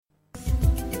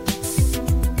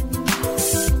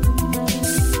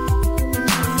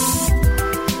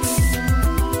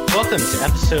Welcome to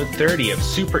episode 30 of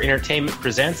Super Entertainment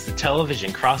Presents the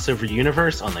Television Crossover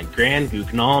Universe on the Grand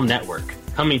Guignol Network,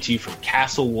 coming to you from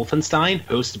Castle Wolfenstein,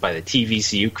 hosted by the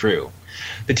TVCU crew.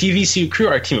 The TVCU crew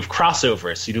are a team of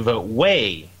crossoverists who devote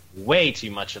way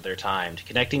too much of their time to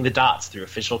connecting the dots through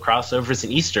official crossovers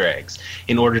and Easter eggs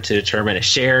in order to determine a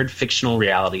shared fictional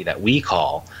reality that we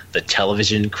call the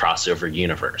Television Crossover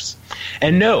Universe.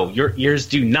 And no, your ears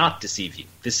do not deceive you.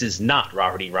 This is not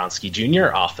Robert E. Wronski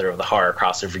Jr., author of the Horror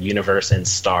Crossover Universe and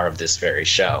star of this very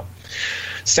show.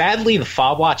 Sadly, the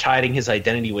fob watch hiding his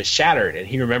identity was shattered, and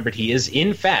he remembered he is,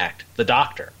 in fact, the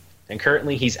Doctor. And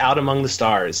currently he's out among the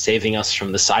stars, saving us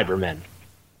from the Cybermen.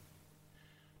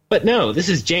 But no, this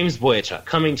is James Boyachuk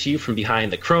coming to you from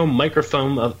behind the chrome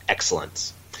microphone of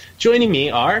excellence. Joining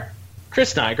me are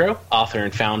Chris Nigro, author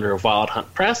and founder of Wild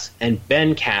Hunt Press, and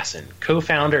Ben Kasson,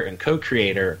 co-founder and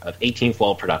co-creator of 18th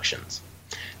Wall Productions.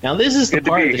 Now this is the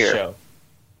part of the show.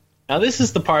 Now this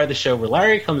is the part of the show where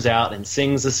Larry comes out and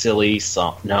sings a silly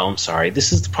song. No, I'm sorry.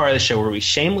 This is the part of the show where we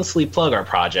shamelessly plug our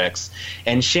projects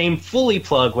and shamefully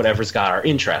plug whatever's got our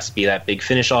interest, be that Big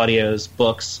Finish audios,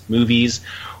 books, movies,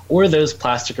 or those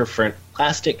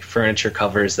plastic furniture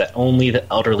covers that only the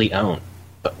elderly own.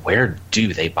 But where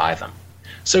do they buy them?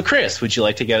 So, Chris, would you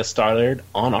like to get us started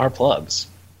on our plugs?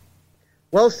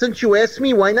 Well, since you asked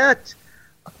me, why not?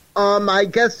 I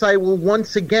guess I will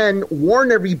once again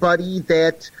warn everybody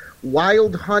that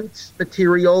Wild Hunt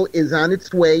material is on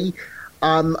its way.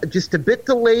 Just a bit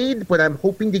delayed, but I'm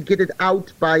hoping to get it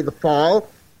out by the fall.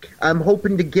 I'm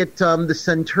hoping to get the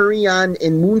Centurion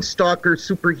and Moonstalker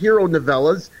superhero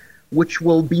novellas, which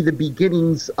will be the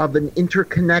beginnings of an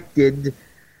interconnected,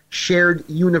 shared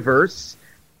universe.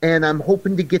 And I'm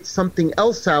hoping to get something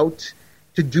else out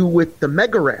to do with the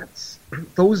Mega Rats.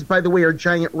 Those, by the way, are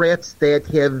giant rats that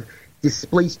have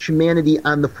displaced humanity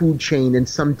on the food chain in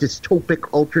some dystopic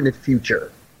alternate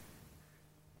future.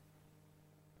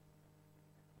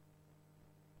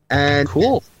 And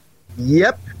cool.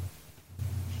 Yep.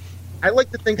 I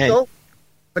like to think so,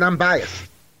 but I'm biased.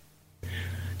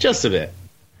 Just a bit.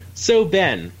 So,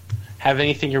 Ben, have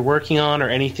anything you're working on or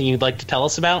anything you'd like to tell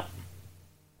us about?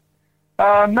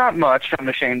 Not much. I'm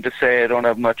ashamed to say I don't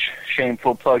have much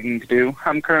shameful plugging to do.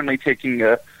 I'm currently taking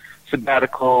a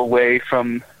sabbatical away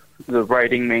from the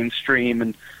writing mainstream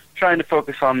and trying to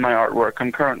focus on my artwork.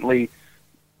 I'm currently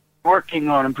working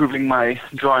on improving my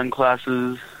drawing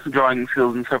skills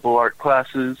in several art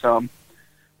classes. If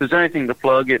there's anything to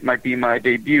plug, it might be my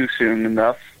debut soon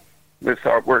enough with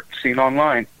artwork seen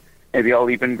online. Maybe I'll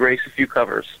even grace a few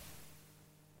covers.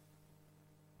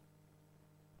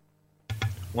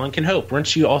 One can hope.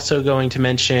 Weren't you also going to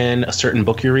mention a certain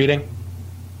book you're reading?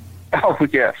 Oh,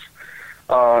 yes.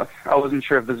 I wasn't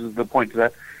sure if this is the point to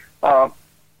that.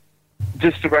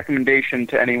 Just a recommendation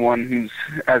to anyone who's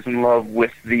as in love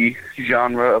with the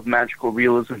genre of magical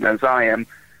realism as I am.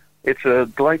 It's a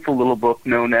delightful little book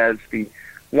known as the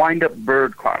Wind-Up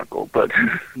Bird Chronicle, but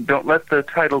don't let the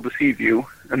title deceive you.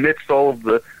 Amidst all of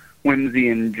the whimsy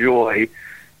and joy,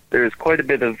 there's quite a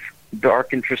bit of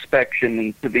dark introspection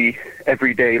into the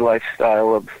everyday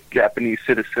lifestyle of Japanese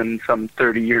citizens some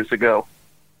 30 years ago.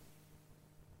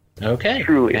 Okay.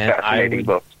 Truly a fascinating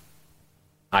book.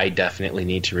 I definitely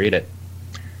need to read it.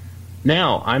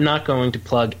 Now, I'm not going to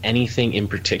plug anything in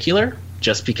particular,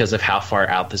 just because of how far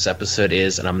out this episode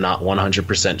is, and I'm not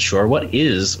 100% sure what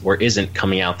is or isn't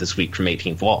coming out this week from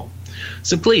 18th Wall.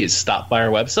 So please, stop by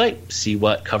our website, see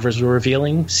what covers we're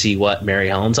revealing, see what Mary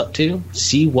Helen's up to,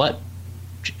 see what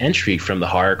entry from the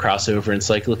Horror Crossover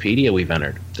Encyclopedia we've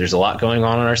entered. There's a lot going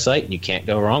on our site, and you can't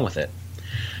go wrong with it.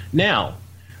 Now,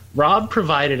 Rob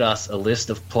provided us a list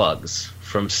of plugs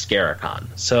from Scaricon,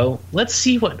 so let's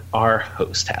see what our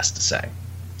host has to say.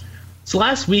 So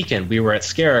last weekend we were at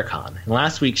Scaricon, and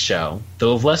last week's show,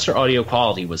 though of lesser audio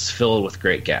quality, was filled with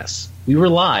great guests. We were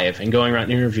live and going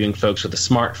around interviewing folks with a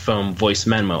smartphone voice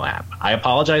memo app. I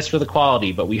apologize for the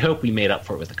quality, but we hope we made up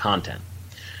for it with the content.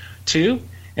 2,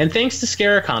 and thanks to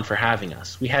Scaricon for having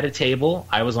us. We had a table,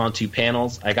 I was on 2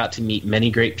 panels, I got to meet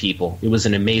many great people. It was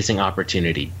an amazing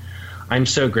opportunity. I'm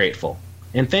so grateful.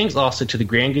 And thanks also to the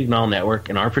Grand Guignol Network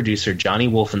and our producer Johnny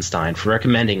Wolfenstein for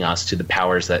recommending us to the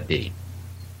powers that be.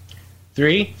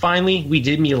 3, finally, we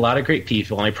did meet a lot of great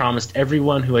people, and I promised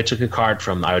everyone who I took a card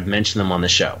from I would mention them on the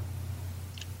show.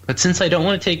 But since I don't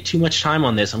want to take too much time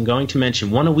on this, I'm going to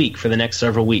mention one a week for the next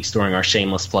several weeks during our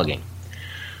shameless plugging.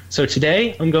 So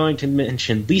today, I'm going to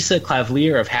mention Lisa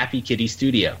Clavelier of Happy Kitty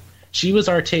Studio. She was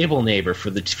our table neighbor for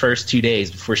the first 2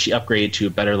 days before she upgraded to a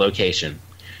better location.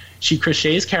 She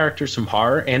crochets characters from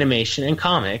horror, animation, and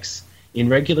comics in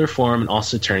regular form and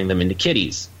also turning them into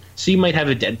kitties. So you might have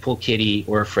a Deadpool kitty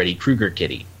or a Freddy Krueger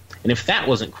kitty. And if that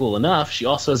wasn't cool enough, she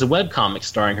also has a webcomic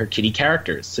starring her kitty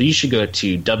characters. So you should go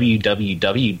to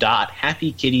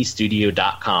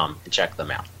www.happykittystudio.com and check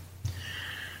them out.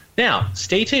 Now,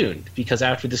 stay tuned, because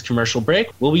after this commercial break,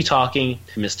 we'll be talking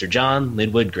to Mr. John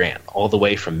Linwood Grant, all the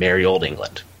way from merry old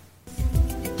England.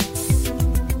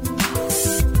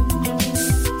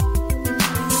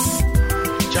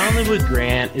 John Linwood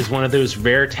Grant is one of those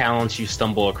rare talents you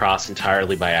stumble across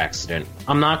entirely by accident.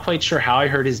 I'm not quite sure how I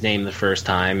heard his name the first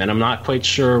time, and I'm not quite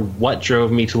sure what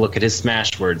drove me to look at his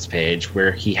Smashwords page,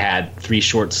 where he had 3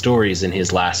 short stories in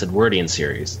his Last Edwardian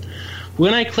series.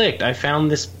 When I clicked, I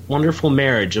found this wonderful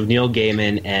marriage of Neil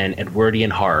Gaiman and Edwardian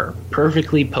horror,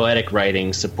 perfectly poetic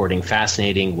writing supporting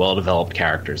fascinating, well-developed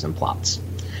characters and plots.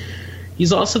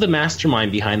 He's also the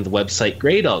mastermind behind the website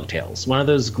Grey Dog Tales, one of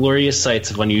those glorious sites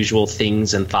of unusual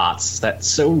things and thoughts that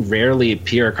so rarely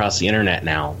appear across the internet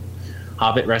now.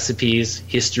 Hobbit recipes,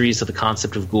 histories of the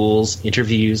concept of ghouls,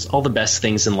 interviews, all the best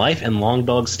things in life, and long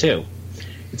dogs too.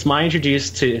 It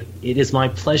is my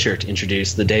pleasure to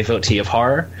introduce the devotee of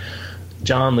horror,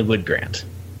 John Linwood Grant.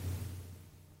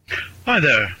 Hi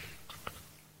there.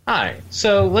 Hi.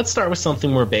 So let's start with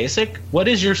something more basic. What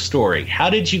is your story? How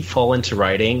did you fall into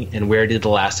writing, and where did the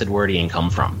Last Edwardian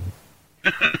come from?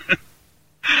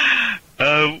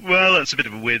 Well, that's a bit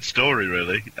of a weird story,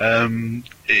 really.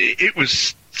 It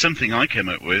was something I came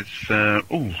up with,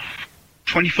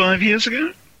 25 years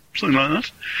ago? Something like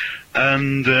that.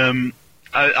 And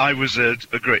I was a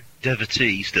great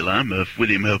devotee, still am, of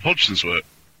William Hope Hodgson's work.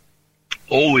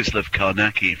 Always loved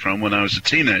Carnacki from when I was a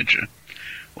teenager,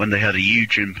 when they had a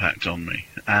huge impact on me.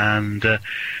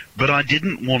 But I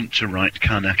didn't want to write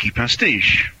Carnacki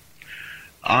pastiche.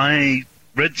 I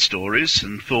read stories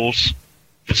and thought,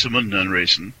 for some unknown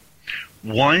reason,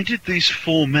 why did these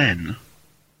 4 men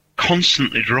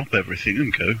constantly drop everything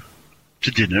and go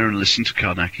to dinner and listen to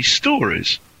Carnacki's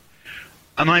stories?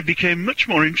 And I became much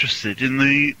more interested in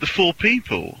the 4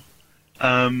 people,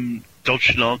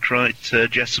 Dodge, Larkwright,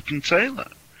 Jessup and Taylor,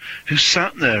 who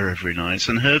sat there every night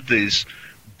and heard these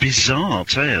bizarre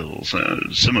tales,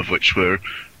 some of which were,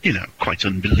 quite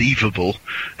unbelievable,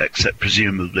 except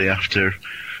presumably after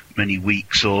many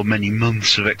weeks or many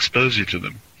months of exposure to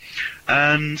them.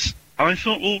 And I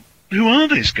thought, well, who are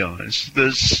these guys?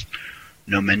 There's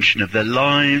no mention of their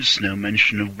lives, no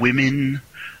mention of women.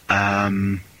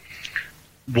 What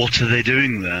are they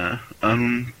doing there?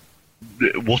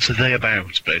 What are they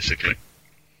about, basically?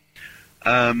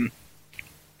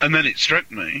 And then it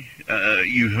struck me,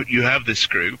 you have this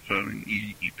group,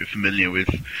 you'd be familiar with,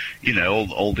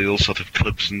 all the sort of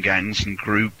clubs and gangs and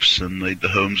groups, and the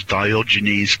Holmes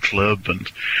Diogenes Club, and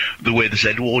the way this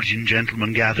Edwardian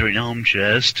gentlemen gather in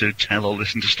armchairs to tell or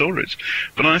listen to stories.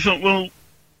 But I thought, well,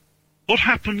 what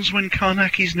happens when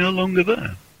Carnacki's no longer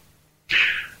there?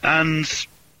 And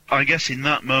I guess in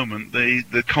that moment,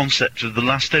 the concept of the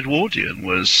Last Edwardian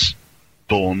was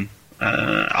born.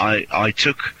 I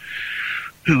took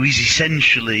who is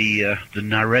essentially the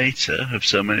narrator of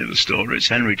so many of the stories,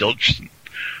 Henry Dodgson,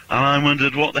 and I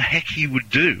wondered what the heck he would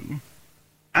do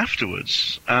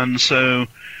afterwards. And so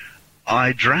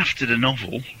I drafted a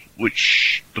novel,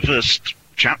 which the first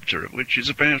chapter of which is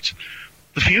about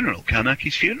the funeral,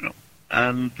 Carnacki's funeral,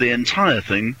 and the entire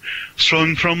thing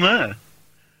swung from there.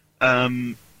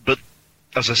 But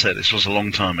as I said, this was a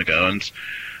long time ago, and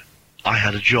I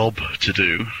had a job to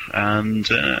do, and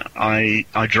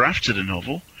I drafted a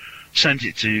novel, sent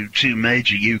it to 2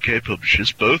 major UK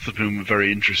publishers, both of whom were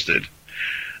very interested,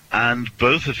 and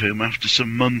both of whom, after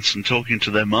some months and talking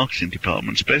to their marketing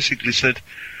departments, basically said,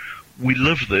 we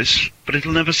love this, but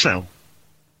it'll never sell.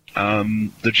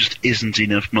 There just isn't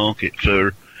enough market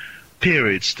for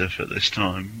period stuff at this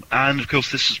time. And, of course,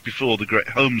 this was before the Great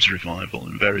Holmes revival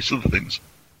and various other things.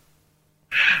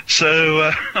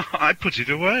 So I put it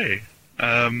away.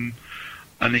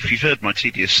 And if you've heard my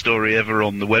tedious story ever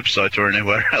on the website or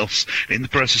anywhere else, in the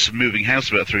process of moving house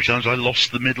about 3 times, I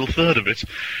lost the middle third of it,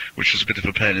 which was a bit of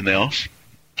a pain in the arse.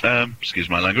 Excuse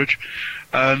my language.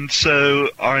 And so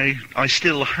I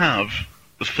still have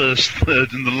the first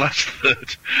third and the last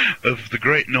third of the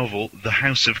great novel, The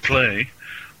House of Clay,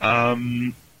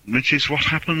 which is what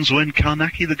happens when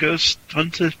Carnacki the Ghost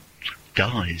Hunter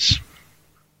dies.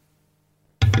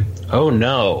 Oh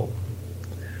no.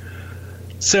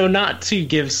 So not to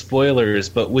give spoilers,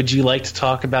 but would you like to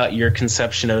talk about your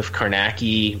conception of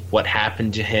Carnacki, what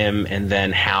happened to him, and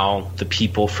then how the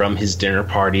people from his dinner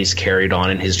parties carried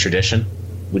on in his tradition?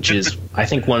 Which is, I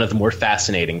think, one of the more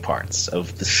fascinating parts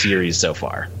of the series so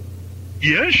far.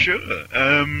 Yeah, sure.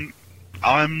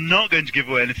 I'm not going to give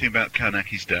away anything about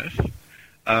Carnacki's death.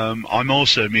 I'm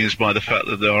also amused by the fact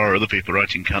that there are other people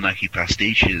writing Carnacki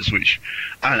pastiches,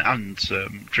 and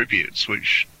tributes,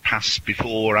 which pass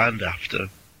before and after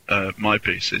my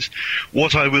pieces.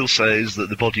 What I will say is that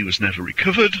the body was never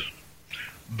recovered,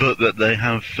 but that they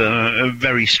have a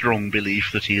very strong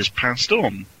belief that he has passed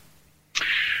on.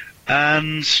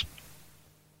 And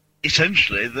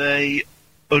essentially, they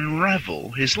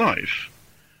unravel his life.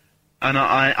 And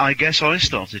I guess I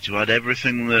started to add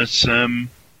everything that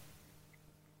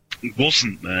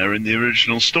wasn't there in the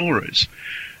original stories.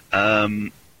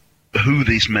 Who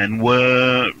these men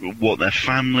were, what their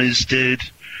families did,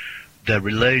 their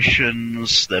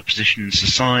relations, their position in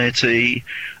society,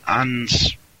 and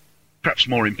perhaps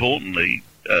more importantly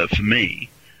for me,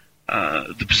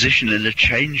 the position in a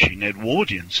changing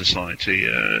Edwardian society,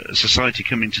 a society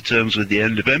coming to terms with the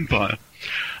end of empire.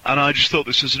 And I just thought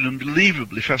this was an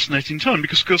unbelievably fascinating time,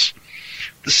 because, of course,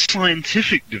 the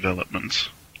scientific development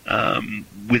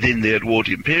within the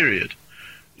Edwardian period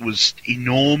was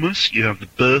enormous. You have the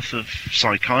birth of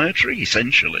psychiatry,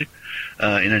 essentially,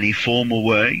 in any formal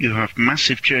way. You have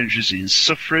massive changes in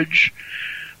suffrage,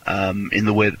 in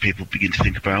the way that people begin to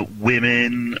think about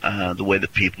women, the way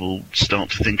that people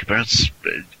start to think about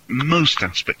most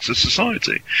aspects of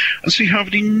society. And so you have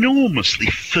an enormously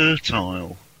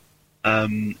fertile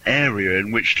area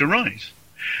in which to write.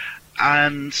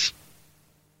 And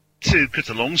to cut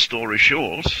a long story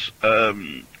short,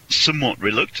 somewhat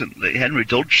reluctantly, Henry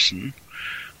Dodgson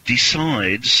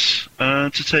decides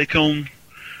to take on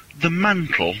the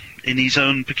mantle in his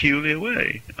own peculiar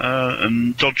way.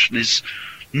 And Dodgson is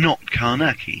not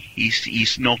Carnacki.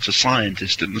 He's not a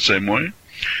scientist in the same way.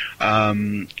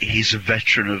 He's a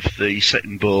veteran of the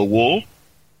Second Boer War.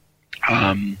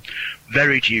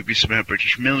 Very dubious about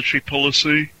British military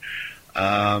policy.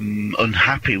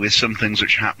 Unhappy with some things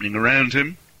which are happening around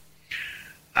him.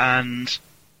 And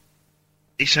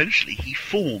essentially he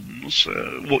forms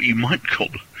what you might call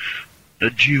a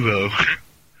duo.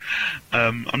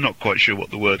 I'm not quite sure what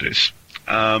the word is.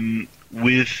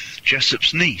 With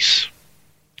Jessop's niece.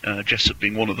 Jessop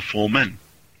being one of the four men,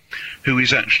 who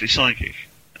is actually psychic,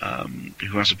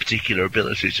 who has a particular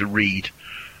ability to read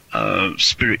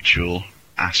spiritual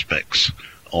aspects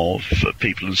of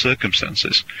people and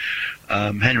circumstances.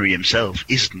 Henry himself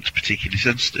isn't particularly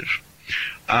sensitive.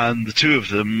 And the two of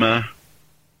them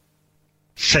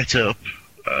set up,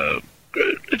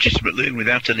 legitimately and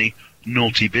without any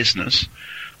naughty business,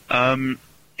 in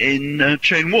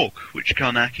Chain Walk, which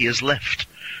Carnacki has left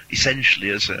essentially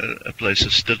as a place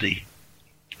of study,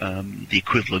 the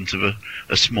equivalent of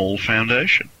a small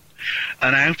foundation.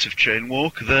 And out of Chain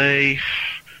Walk they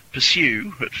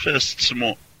pursue, at first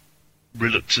somewhat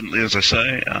reluctantly, as I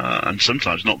say, and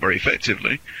sometimes not very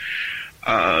effectively,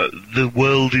 the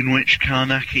world in which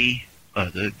Carnacki,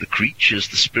 the creatures,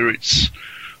 the spirits,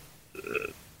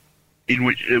 in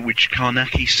which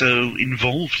Carnacki so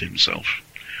involved himself.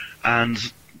 And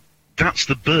that's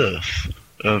the birth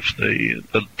of the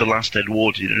Last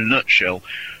Edwardian in a nutshell,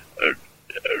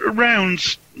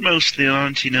 around mostly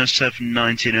 1907,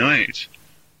 1908.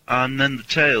 And then the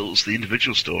tales, the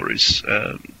individual stories,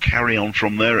 carry on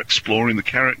from there, exploring the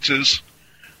characters,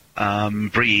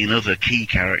 bringing in other key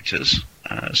characters.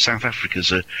 South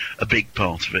Africa's a big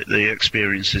part of it. The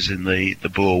experiences in the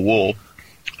Boer War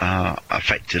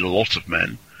affected a lot of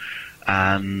men,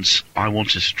 and I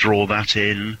wanted to draw that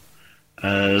in,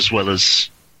 as well as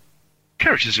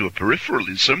characters who are peripheral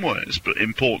in some ways, but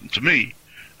important to me.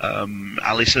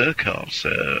 Alice Urquhart,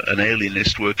 an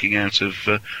alienist working out of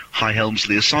High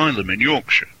Helmsley Asylum in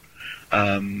Yorkshire.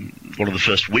 One of the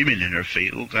first women in her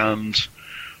field, and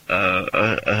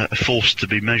a force to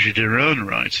be measured in her own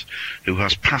right, who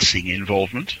has passing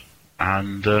involvement.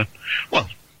 And, well,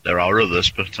 there are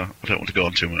others, but I don't want to go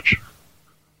on too much.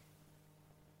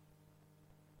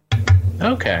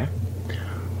 Okay.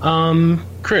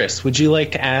 Chris, would you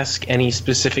like to ask any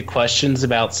specific questions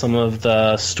about some of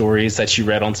the stories that you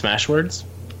read on Smashwords?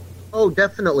 Oh,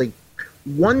 definitely.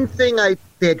 One thing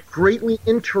that greatly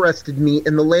interested me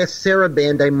in the last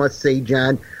Saraband, I must say,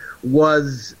 John,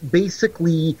 was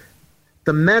basically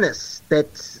the menace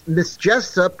that Miss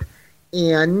Jessup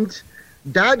and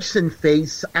Dodgson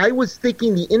face. I was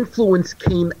thinking the influence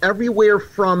came everywhere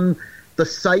from the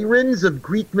sirens of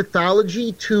Greek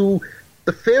mythology to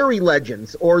the fairy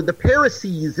legends, or the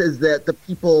Pharisees, as that the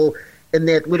people in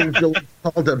that little village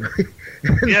called them.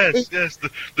 Yes,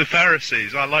 the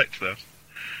Pharisees. I liked that.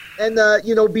 And,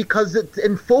 because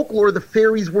in folklore, the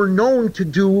fairies were known to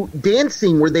do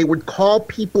dancing where they would call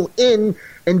people in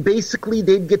and basically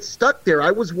they'd get stuck there. I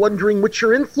was wondering what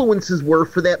your influences were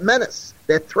for that menace,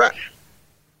 that threat.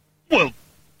 Well,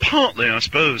 Partly, I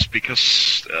suppose,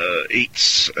 because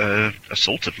it's a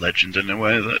sort of legend in a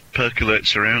way that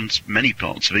percolates around many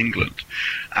parts of England,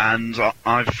 and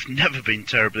I've never been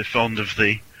terribly fond of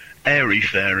the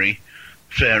airy-fairy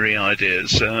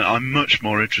ideas. I'm much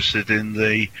more interested in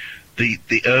the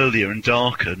earlier and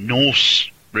darker Norse,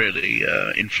 really,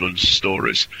 influenced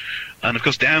stories. And of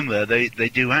course, down there they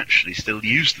do actually still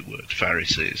use the word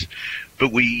Pharisees,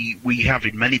 but we have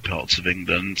in many parts of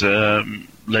England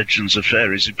legends of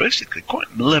fairies who are basically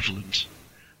quite malevolent,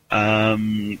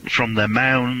 from their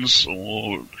mounds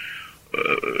or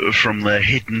from their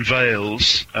hidden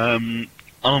veils,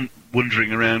 aren't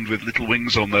wandering around with little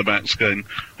wings on their backs going,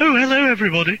 "Oh, hello,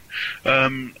 everybody."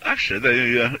 Actually,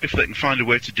 they, if they can find a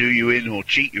way to do you in or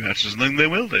cheat you out of something, they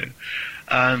will do.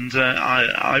 And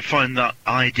I find that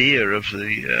idea of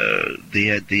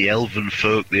the elven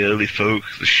folk, the early folk,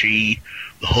 the Sidhe,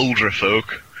 the Huldra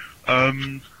folk,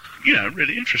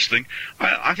 really interesting.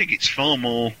 I think it's far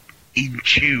more in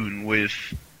tune with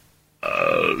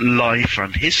life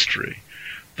and history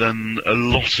than a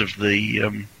lot of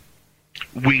the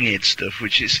winged stuff,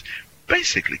 which is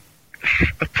basically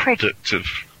a product of,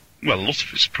 well, a lot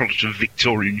of it's a product of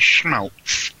Victorian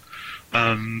schmaltz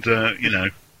and,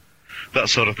 that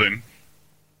sort of thing.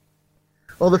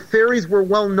 Well, the fairies were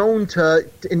well known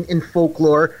in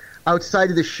folklore, outside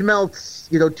of the schmaltz,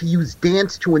 to use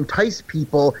dance to entice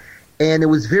people, and it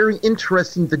was very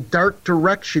interesting the dark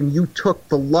direction you took,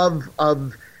 the love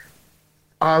of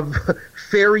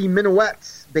fairy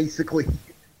minuets, basically.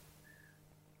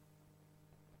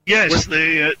 Yes,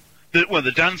 the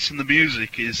dance and the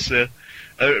music is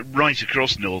right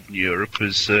across Northern Europe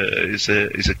is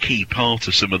a key part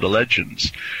of some of the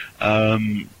legends,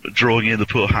 drawing in the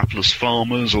poor hapless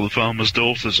farmers or the farmers'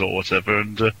 daughters or whatever.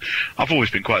 And I've always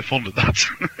been quite fond of that.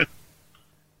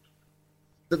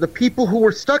 The people who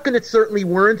were stuck in it certainly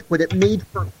weren't, but it made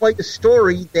for quite a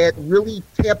story that really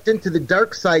tapped into the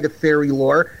dark side of fairy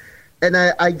lore. And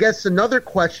I guess another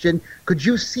question, could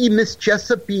you see Miss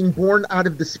Jessup being born out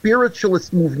of the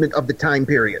spiritualist movement of the time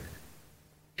period?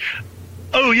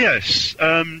 Oh, yes.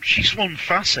 She's one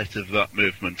facet of that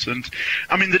movement. And,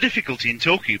 I mean, the difficulty in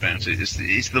talking about it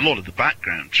is a lot of the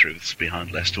background truths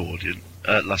behind Last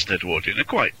Edwardian are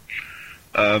quite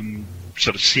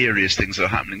sort of serious things that are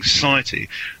happening in society.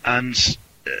 And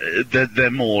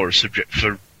they're more a subject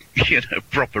for,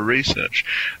 proper research.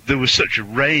 There was such a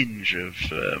range of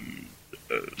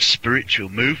spiritual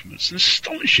movements, an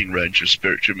astonishing range of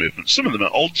spiritual movements. Some of them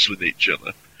at odds with each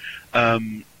other.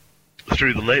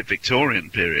 Through the late Victorian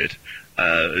period,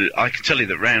 I can tell you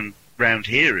that round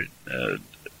here in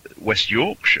West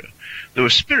Yorkshire, there were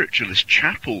spiritualist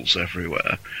chapels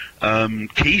everywhere.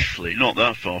 Keighley, not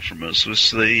that far from us,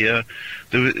 was the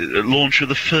launch of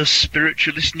the first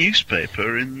spiritualist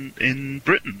newspaper in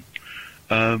Britain.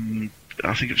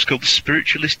 I think it was called the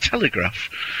Spiritualist Telegraph,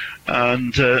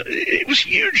 and it was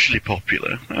hugely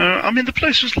popular. The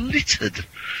place was littered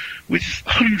with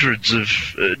hundreds of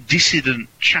dissident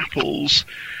chapels,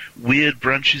 weird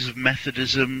branches of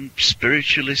Methodism,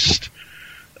 spiritualist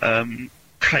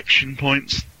collection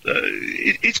points.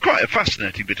 It's quite a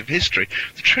fascinating bit of history.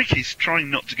 The trick is trying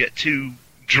not to get too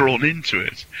drawn into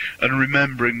it and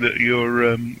remembering that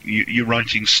you're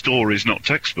writing stories, not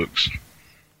textbooks.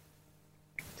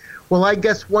 Well, I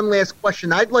guess one last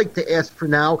question I'd like to ask for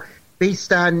now,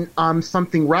 based on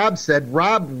something Rob said.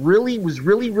 Rob was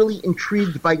really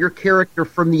intrigued by your character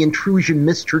from The Intrusion,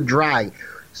 Mr. Dry.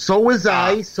 So was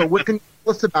I, so what can you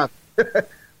tell us about it?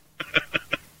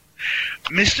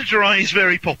 Mr. Dry is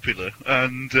very popular,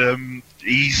 and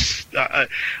I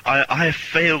have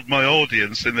failed my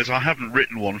audience in that I haven't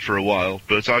written one for a while,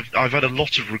 but I've had a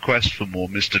lot of requests for more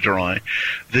Mr. Dry.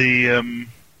 The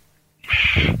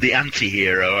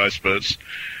anti-hero, I suppose.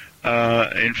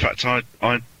 In fact, I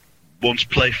once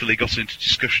playfully got into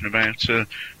discussion about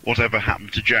whatever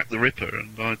happened to Jack the Ripper,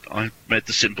 and I made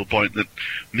the simple point that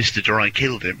Mr. Dry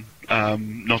killed him,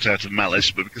 not out of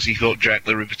malice, but because he thought Jack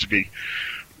the Ripper to be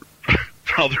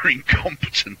rather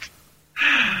incompetent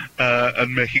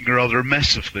and making rather a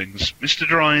mess of things. Mr.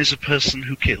 Dry is a person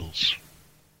who kills.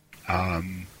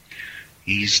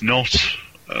 He's not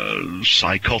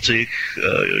psychotic.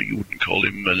 You wouldn't call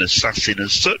him an assassin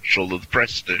as such, although the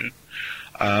press do.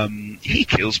 He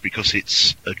kills because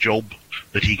it's a job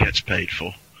that he gets paid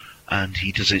for, and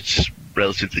he does it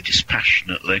relatively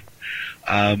dispassionately.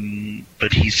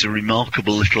 But he's a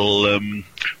remarkable little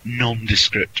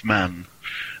nondescript man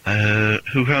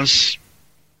who has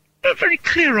a very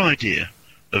clear idea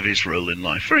of his role in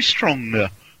life, very strong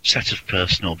set of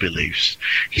personal beliefs.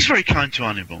 He's very kind to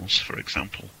animals, for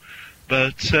example.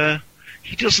 But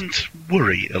he doesn't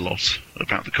worry a lot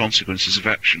about the consequences of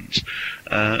actions,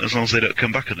 as long as they don't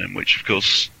come back on him, which, of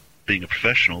course, being a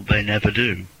professional, they never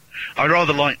do. I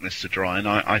rather like Mr. Dry, and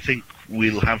I think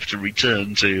we'll have to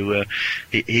return to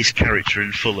his character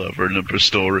in full over a number of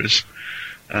stories.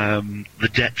 The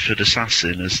Deptford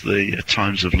Assassin, as the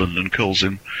Times of London calls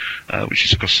him, which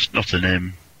is, of course, not a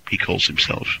name he calls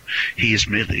himself. He is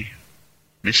merely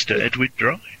Mr. Edward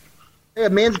Dry. Yeah,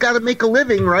 man's got to make a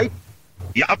living, right?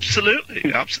 Yeah,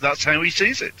 absolutely. That's how he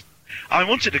sees it. I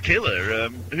wanted a killer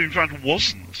who, in fact,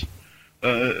 wasn't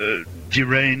a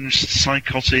deranged,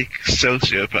 psychotic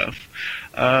sociopath.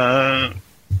 A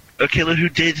killer who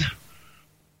did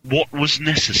what was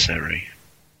necessary.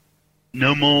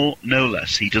 No more, no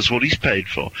less. He does what he's paid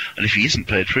for. And if he isn't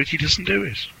paid for it, he doesn't do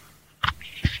it.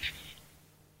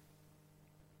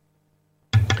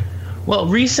 Well,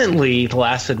 recently, The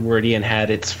Last Edwardian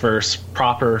had its first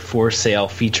proper for-sale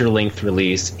feature-length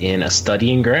release in A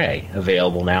Study in Grey,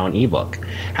 available now in ebook.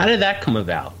 How did that come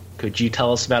about? Could you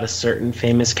tell us about a certain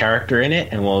famous character in it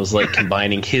and what it was like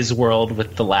combining his world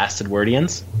with The Last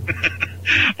Edwardians?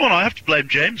 Well, I have to blame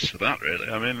James for that, really.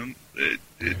 I mean,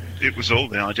 it was all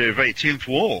the idea of 18th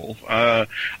Wall.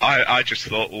 I just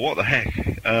thought, well, what the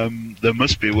heck? There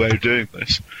must be a way of doing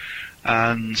this.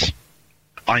 And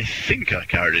I think I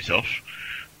carried it off.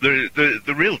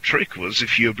 The real trick was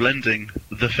if you're blending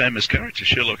the famous character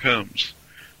Sherlock Holmes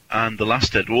and The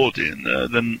Last Edwardian,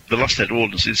 then The Last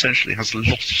Edwardian essentially has a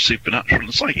lot of supernatural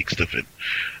and psychic stuff in.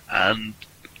 And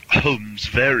Holmes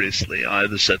variously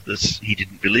either said that he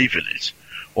didn't believe in it,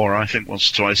 or I think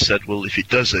once or twice said, well, if it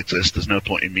does exist, there's no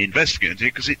point in me investigating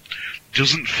it because it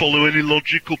doesn't follow any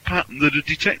logical pattern that a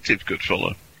detective could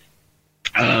follow.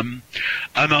 And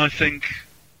I think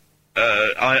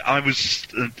I was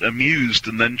amused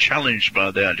and then challenged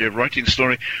by the idea of writing a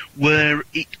story where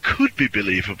it could be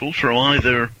believable from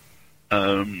either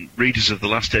readers of The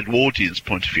Last Edwardian's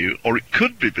point of view, or it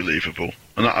could be believable,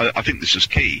 and I think this is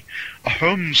key. A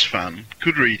Holmes fan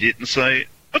could read it and say,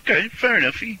 okay, fair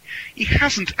enough, he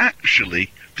hasn't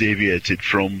actually deviated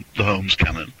from the Holmes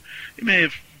canon. He may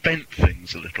have bent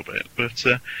things a little bit, but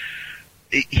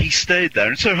he stayed there.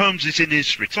 And so Holmes is in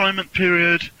his retirement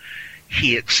period.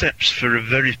 He accepts, for a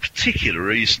very particular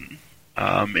reason,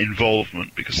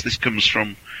 involvement, because this comes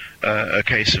from a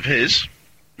case of his,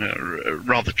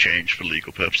 rather changed for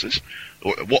legal purposes,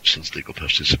 or Watson's legal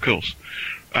purposes, of course.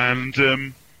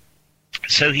 And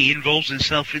so he involves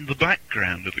himself in the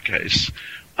background of the case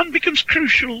and becomes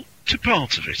crucial to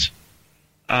part of it.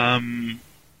 And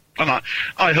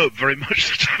I hope very much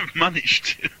that I've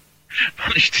managed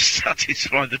to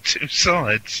satisfy the two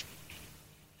sides.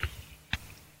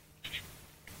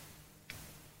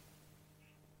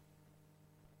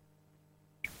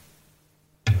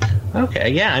 Okay,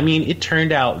 yeah, I mean, it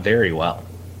turned out very well.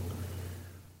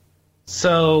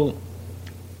 So,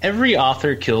 every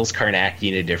author kills Carnacki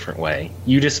in a different way.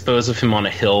 You dispose of him on a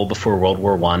hill before World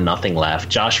War I, nothing left.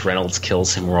 Josh Reynolds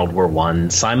kills him in World War I.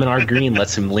 Simon R. Green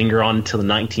lets him linger on until the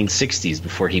 1960s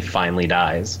before he finally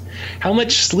dies. How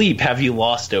much sleep have you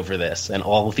lost over this and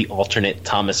all of the alternate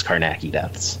Thomas Carnacki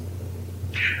deaths?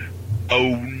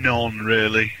 Oh, none,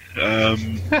 really.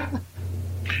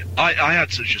 I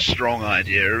had such a strong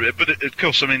idea, but of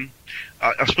course, I mean,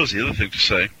 I suppose the other thing to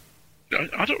say,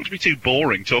 I don't want to be too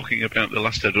boring talking about The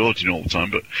Last Edwardian all the time,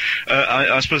 but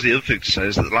I suppose the other thing to say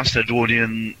is that The Last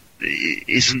Edwardian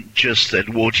isn't just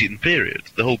Edwardian period.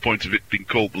 The whole point of it being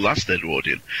called The Last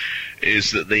Edwardian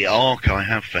is that the arc I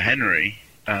have for Henry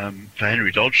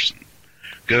Dodgson,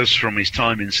 goes from his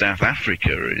time in South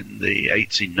Africa in the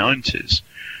 1890s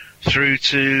through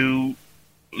to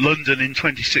London in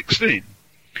 2016.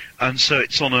 And so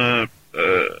it's on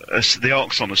the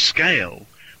arc's on a scale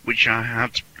which I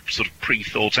had sort of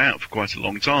pre-thought out for quite a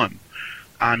long time.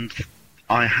 And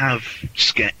I have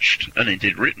sketched, and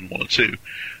indeed written one or two,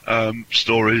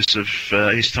 stories of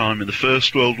his time in the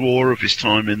First World War, of his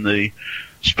time in the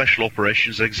Special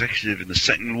Operations Executive in the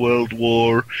Second World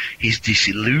War, his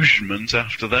disillusionment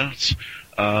after that,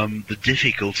 the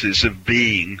difficulties of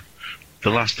being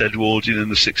the last Edwardian in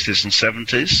the 60s and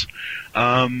 70s,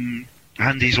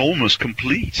 and his almost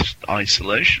complete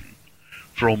isolation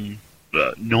from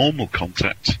normal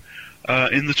contact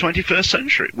in the 21st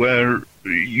century, where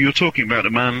you're talking about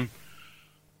a man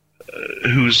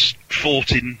who's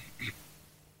fought in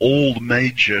all the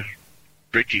major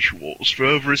British wars for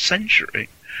over a century,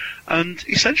 and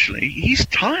essentially he's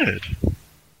tired.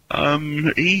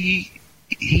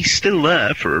 He's still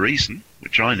there for a reason,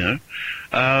 which I know,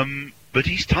 but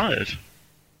he's tired.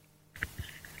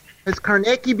 Has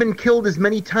Carnacki been killed as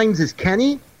many times as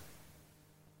Kenny?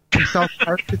 In South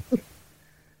Park?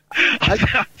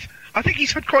 I think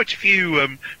he's had quite a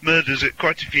few murders at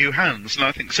quite a few hands, and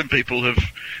I think some people have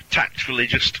tactfully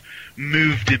just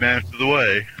moved him out of the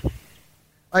way.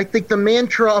 I think the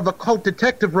mantra of occult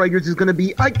detective writers is going to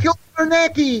be, I killed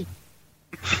Carnacki!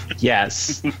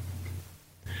 Yes.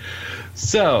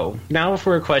 So, now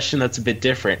for a question that's a bit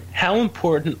different. How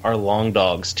important are long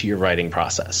dogs to your writing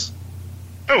process?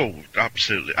 Oh,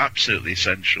 absolutely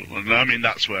essential. And I mean,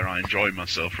 that's where I enjoy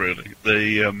myself, really.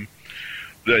 I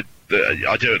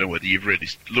don't know whether you've really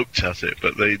looked at it,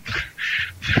 but the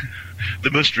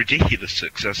most ridiculous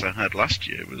success I had last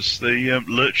year was the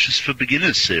Lurchers for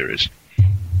Beginners series.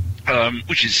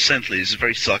 Which is essentially is a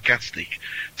very sarcastic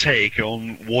take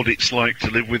on what it's like to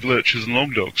live with lurchers and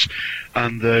long dogs,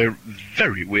 and their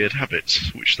very weird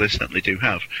habits, which they certainly do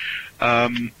have.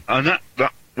 And that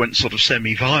went sort of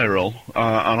semi-viral,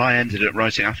 and I ended up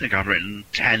writing, I think I've written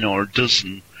 10 or a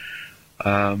dozen,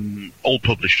 all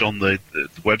published on the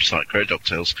website, Grey Dog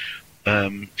Tales,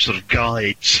 sort of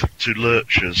guides to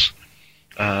lurchers.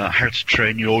 How to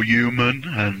train your human,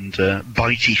 and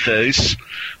bitey face,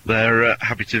 their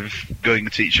habit of going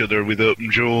at each other with open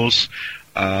jaws.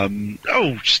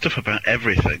 Stuff about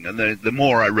everything. And the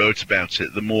more I wrote about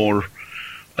it, the more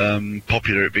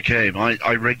popular it became.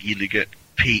 I regularly get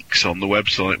peaks on the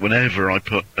website whenever I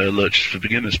put a Lurchers for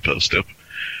Beginners post up.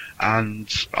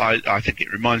 And I think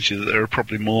it reminds you that there are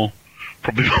probably more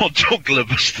dog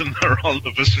lovers than there are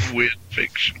lovers of weird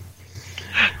fiction.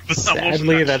 But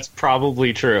Sadly, that's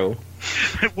probably true.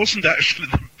 It wasn't actually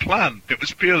the plan. It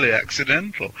was purely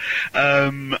accidental.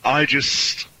 I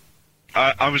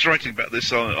was writing about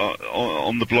this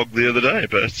on the blog the other day,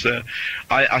 but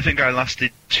I think I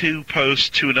lasted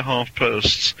 2.5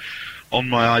 posts on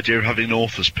my idea of having an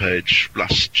author's page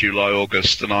last July,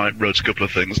 August, and I wrote a couple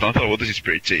of things, and I thought, well, this is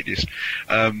pretty tedious.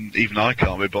 Even I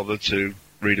can't be bothered to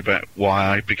read about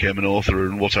why I became an author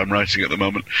and what I'm writing at the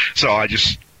moment. So I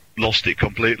just lost it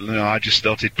completely, and I just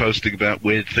started posting about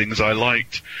weird things I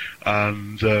liked,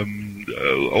 and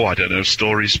I don't know,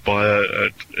 stories by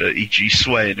E.G.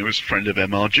 Swain, who was a friend of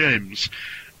M.R. James.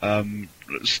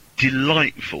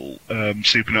 Delightful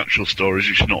supernatural stories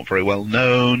which are not very well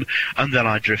known, and then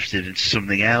I drifted into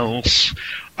something else,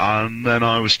 and then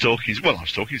I was talking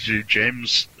to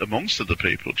James, amongst other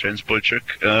people, James Boychuk,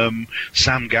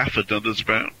 Sam Gafford, and others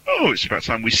about, it's about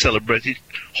time we celebrated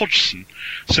Hodgson.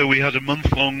 So we had a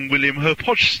month-long William Hope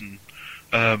Hodgson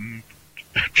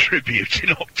tribute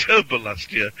in October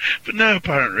last year, for no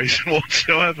apparent reason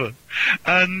whatsoever.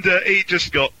 And it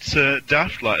just got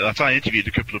daft like that. I interviewed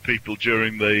a couple of people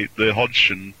during the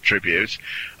Hodgson tribute,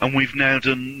 and we've now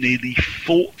done nearly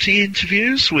 40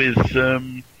 interviews with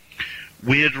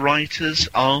weird writers,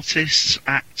 artists,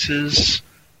 actors,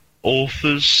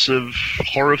 authors of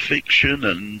horror fiction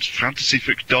and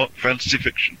dark fantasy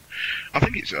fiction. I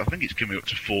think it's coming up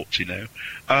to 40 now,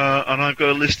 and I've got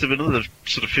a list of another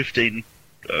sort of 15.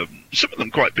 Some of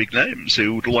them quite big names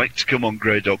who would like to come on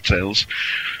Grey Dog Tales.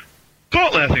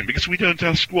 Partly, I think, because we don't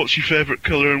ask what's your favourite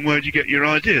colour and where do you get your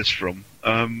ideas from.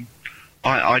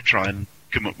 I try and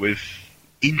come up with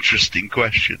interesting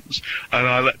questions, and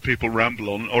I let people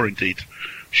ramble on, or indeed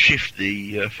shift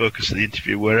the focus of the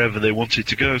interview wherever they want it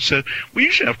to go. So we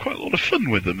usually have quite a lot of fun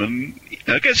with them, and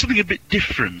get something a bit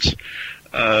different.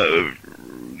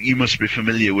 You must be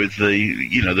familiar with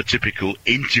the typical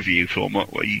interview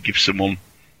format where you give someone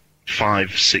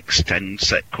 5, 6, 10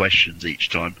 set questions each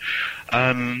time,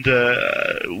 and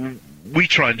we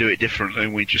try and do it differently.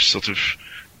 We just sort of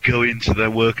go into their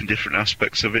work and different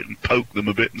aspects of it and poke them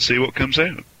a bit and see what comes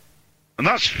out, and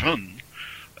that's fun.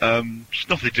 It's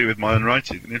nothing to do with my own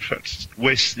writing, and in fact it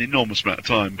wastes an enormous amount of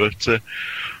time, but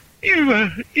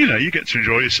you get to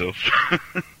enjoy yourself.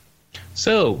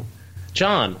 So,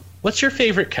 John, what's your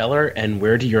favorite color, and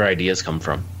where do your ideas come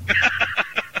from?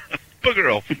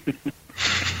 Bugger off.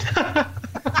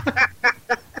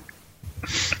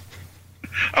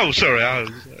 Oh, sorry.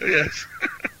 Yes.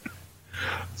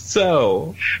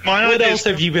 So, what else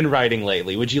have you been writing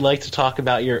lately? Would you like to talk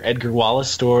about your Edgar Wallace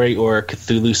story or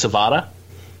Cthulhu Savada?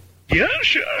 Yeah,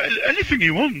 sure. Anything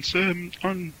you want.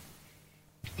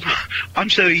 I'm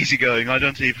so easygoing, I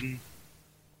don't even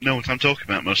know what I'm talking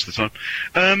about most of the time.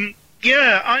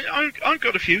 I've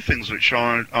got a few things which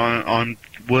I'm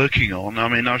working on. I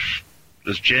mean,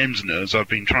 as James knows, I've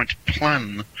been trying to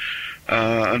plan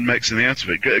and make something out of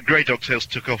it. Grey Dog Tales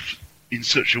took off in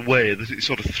such a way that it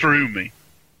sort of threw me.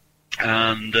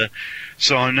 And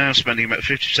so I'm now spending about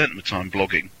 50% of my time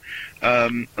blogging.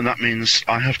 And that means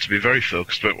I have to be very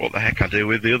focused about what the heck I do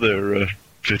with the other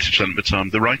 50% of my time,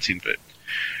 the writing bit.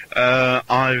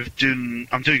 I'm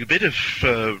doing a bit of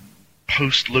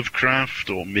post-Lovecraft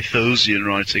or Mythosian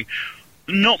writing,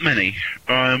 Not many.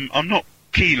 I'm not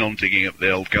keen on digging up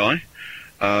the old guy.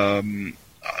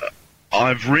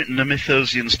 I've written a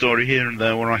Mythosian story here and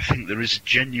there where I think there is a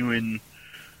genuine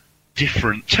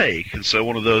different take, and so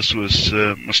one of those was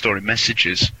my story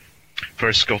Messages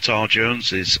for Scott R.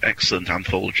 Jones's excellent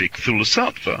anthology Cthulhu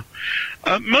Sattva.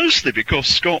 Mostly because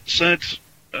Scott said,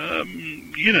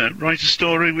 write a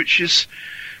story which is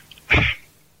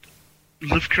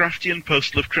Lovecraftian,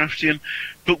 post-Lovecraftian,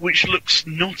 but which looks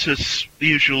not as the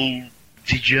usual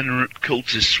degenerate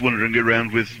cultists wandering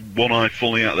around with one eye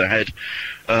falling out of their head,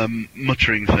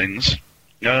 muttering things,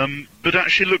 but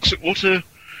actually looks at what a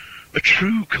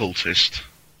true cultist,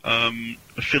 a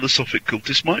philosophic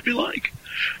cultist might be like.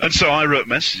 And so I wrote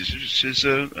Messages, which is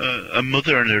a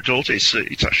mother and her daughter. It's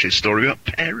actually a story about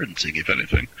parenting, if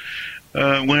anything,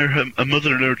 where a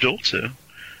mother and her daughter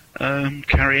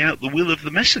carry out the will of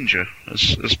the messenger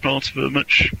as part of a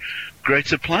much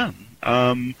greater plan.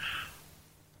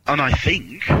 And I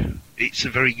think it's a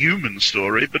very human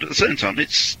story, but at the same time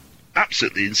it's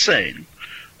absolutely insane,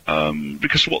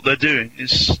 because what they're doing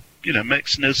is,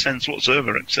 makes no sense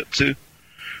whatsoever except to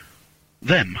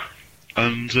them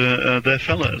and their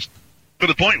fellows. But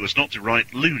the point was not to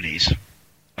write loonies,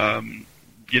 and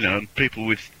people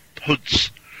with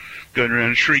hoods going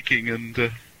around shrieking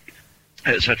and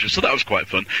etc. So that was quite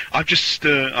fun. I've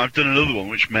done another one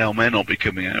which may or may not be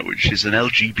coming out, which is an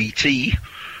LGBT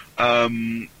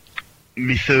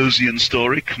Mythosian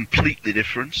story, completely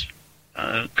different,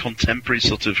 contemporary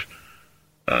sort of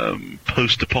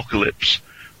post-apocalypse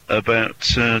about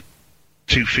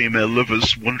two female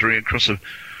lovers wandering across a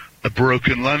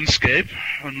broken landscape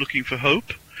and looking for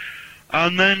hope.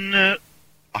 And then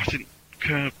I think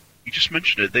you just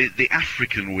mentioned it, the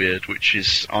African weird, which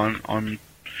is I'm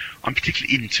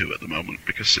particularly into at the moment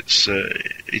because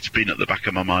it's been at the back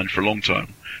of my mind for a long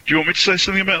time. Do you want me to say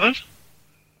something about that?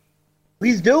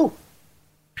 Please do.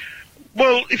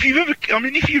 Well, if you've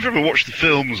ever watched the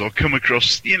films or come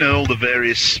across, all the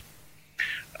various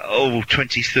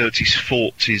 20s, 30s,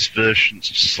 40s versions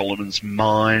of Solomon's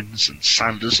Mines and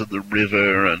Sanders of the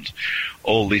River and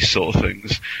all these sort of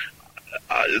things,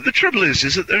 the trouble is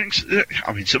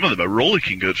that some of them are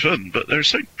rollicking good fun, but they're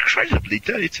so incredibly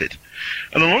dated.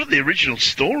 And a lot of the original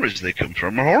stories they come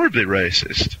from are horribly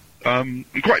racist, and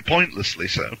quite pointlessly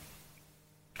so.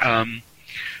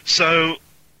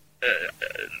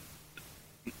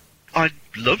 I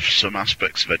love some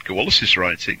aspects of Edgar Wallace's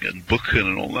writing and Buchan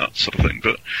and all that sort of thing,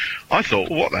 but I thought,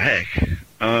 well, what the heck?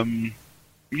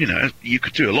 You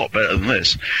could do a lot better than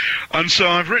this. And so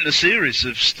I've written a series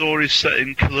of stories set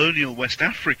in colonial West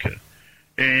Africa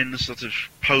in the sort of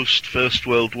post-First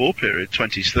World War period,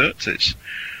 20s, 30s.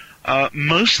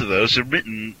 Most of those are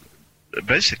written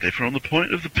basically from the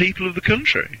point of the people of the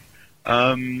country.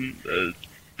 The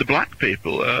black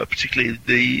people, particularly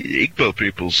the Igbo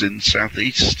peoples in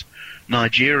southeast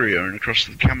Nigeria and across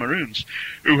the Cameroons,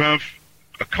 who have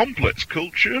a complex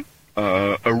culture,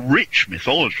 a rich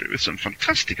mythology with some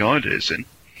fantastic ideas in,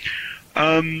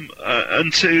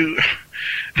 and to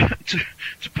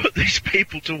put these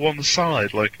people to one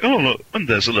side, like, oh look, and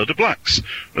there's a load of blacks,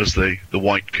 as the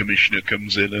white commissioner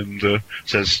comes in and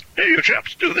says, hey you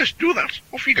chaps, do this, do that,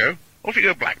 off you go,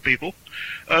 black people.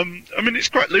 It's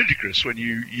quite ludicrous when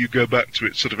you go back to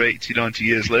it sort of 80, 90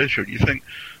 years later and you think,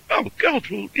 oh God,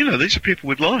 well, these are people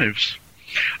with lives.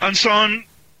 And so I'm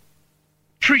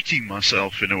treating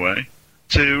myself, in a way,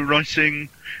 to writing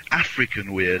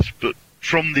African weird, but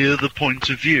from the other point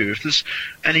of view. If there's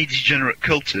any degenerate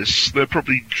cultists, they're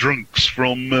probably drunks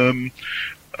from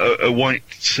a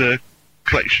white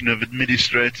collection of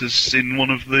administrators in one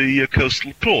of the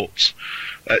coastal ports,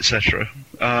 etc.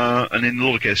 And in a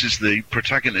lot of cases, the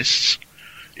protagonists,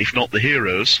 if not the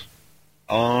heroes,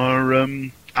 are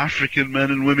African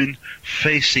men and women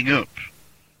facing up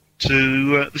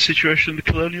to the situation in the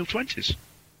colonial 20s.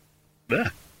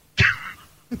 There.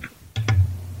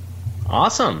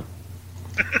 Awesome.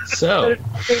 So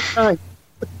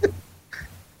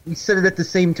we said it at the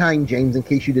same time, James, in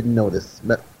case you didn't notice.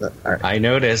 But, all right. I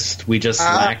noticed. We just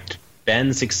lacked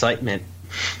Ben's excitement.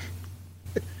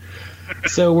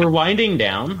 So we're winding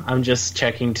down. I'm just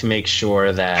checking to make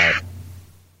sure that...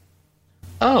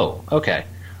 Oh, okay.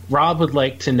 Rob would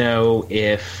like to know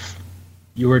if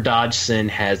your Dodgson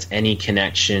has any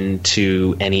connection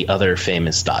to any other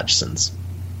famous Dodgsons.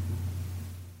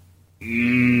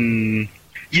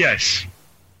 Yes.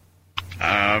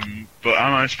 But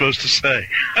am I supposed to say?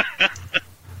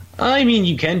 I mean,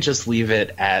 you can just leave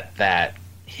it at that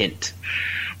hint.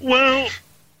 Well,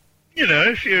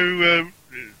 if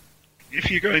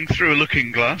you're going through a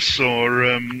looking glass or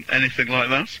anything like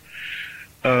that,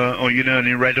 or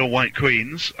any red or white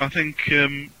queens, I think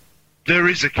there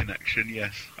is a connection.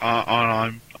 Yes,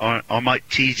 I might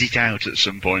tease it out at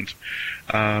some point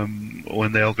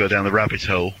when they all go down the rabbit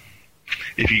hole.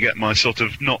 If you get my sort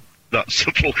of not that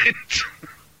subtle hint.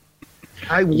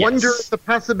 I wonder the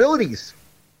possibilities.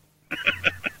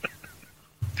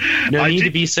 No need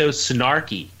to be so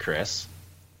snarky, Chris.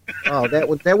 Oh, that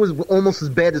was almost as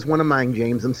bad as one of mine,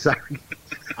 James. I'm sorry.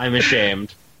 I'm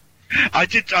ashamed. I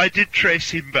did trace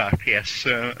him back. Yes,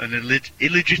 an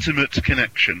illegitimate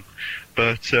connection,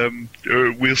 but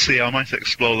we'll see. I might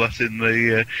explore that in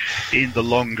the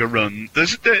longer run.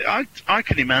 I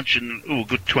can imagine a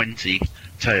good 20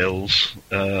 tales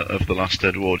of the Last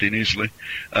Edwardian easily.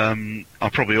 I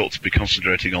probably ought to be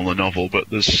concentrating on the novel, but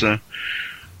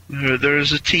there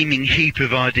is a teeming heap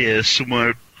of ideas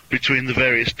somewhere between the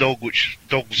various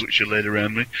dogs which are laid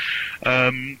around me,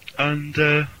 and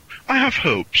I have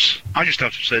hopes. I just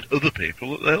have to say to other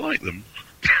people that they like them.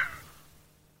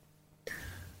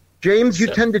 James, you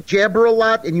tend to jabber a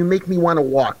lot, and you make me want to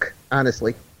walk,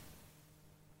 honestly.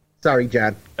 Sorry,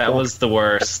 John. That was the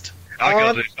worst.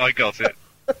 I got it.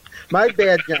 My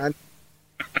bad, John.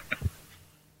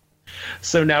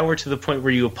 So now we're to the point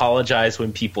where you apologize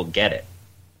when people get it.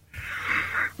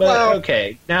 But,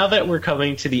 okay, now that we're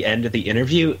coming to the end of the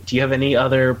interview, do you have any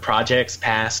other projects,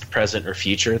 past, present, or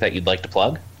future, that you'd like to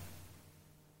plug?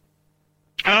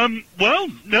 Well,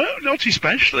 no, not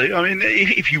especially. I mean,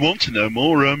 if you want to know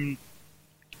more,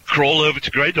 crawl over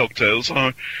to Grey Dog Tales.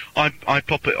 I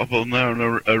pop it up on there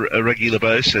on a regular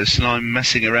basis, and I'm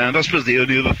messing around. I suppose the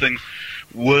only other thing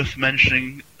worth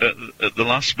mentioning at the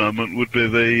last moment would be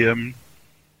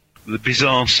the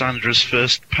bizarre Sandra's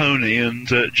First Pony and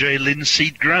J.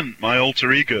 Linseed Grant, my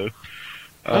alter ego.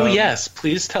 Oh, yes.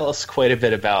 Please tell us quite a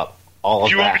bit about all of that.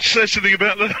 Do you want me to say something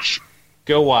about that?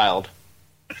 Go wild.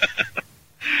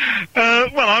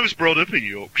 Well, I was brought up in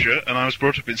Yorkshire, and I was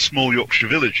brought up in small Yorkshire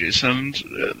villages, and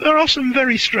there are some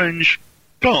very strange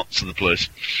parts of the place.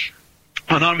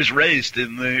 And I was raised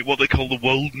in what they call the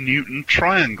Wold-Newton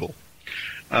Triangle,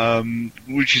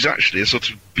 which is actually a sort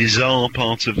of bizarre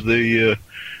part of the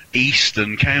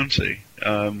eastern county,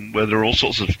 where there are all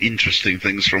sorts of interesting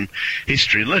things from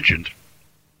history and legend.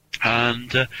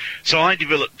 And so I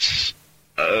developed...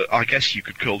 I guess you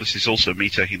could call this also me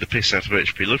taking the piss out of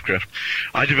H.P. Lovecraft.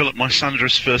 I developed my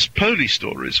Sandra's First Pony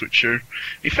stories, which are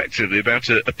effectively about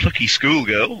a plucky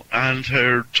schoolgirl and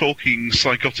her talking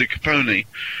psychotic pony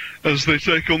as they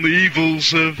take on the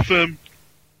evils of the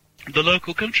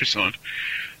local countryside.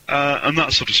 And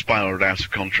that sort of spiraled out of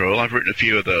control. I've written a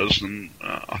few of those, and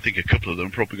I think a couple of them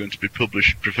are probably going to be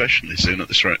published professionally soon at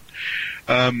this rate.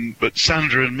 But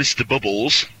Sandra and Mr.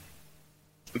 Bubbles,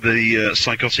 the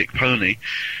psychotic pony,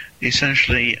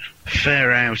 essentially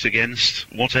fare out against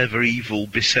whatever evil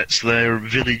besets their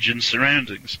village and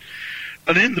surroundings.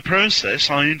 And in the process,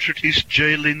 I introduced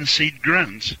J. Linseed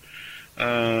Grant,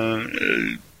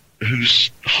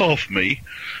 who's half me,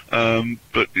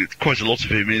 but quite a lot of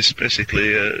him is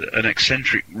basically an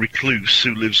eccentric recluse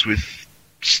who lives with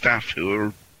staff who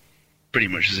are pretty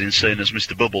much as insane as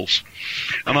Mr. Bubbles.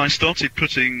 And I started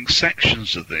putting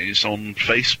sections of these on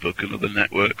Facebook and other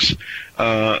networks,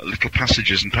 little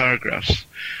passages and paragraphs,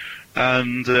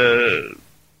 and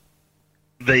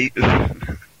they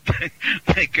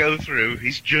go through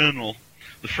his journal,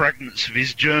 the fragments of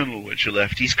his journal which are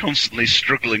left. He's constantly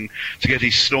struggling to get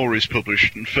his stories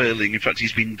published and failing. In fact,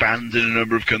 he's been banned in a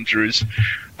number of countries.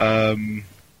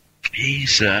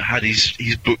 He's had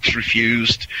his books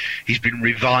refused. He's been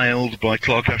reviled by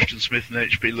Clark Ashton Smith and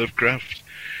H.P. Lovecraft,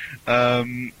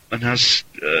 and has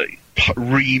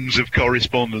reams of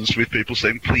correspondence with people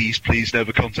saying, please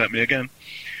never contact me again.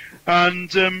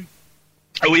 And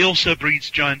he also breeds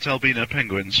giant albino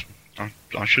penguins.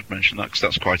 I should mention that because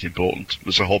that's quite important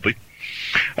as a hobby.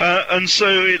 And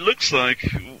so it looks like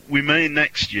we may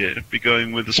next year be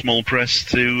going with a small press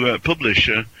to publish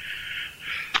a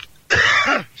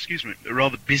excuse me, a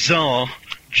rather bizarre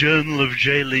Journal of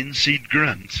J. Linseed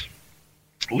Grant,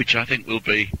 which I think will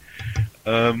be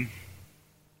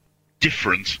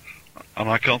different, and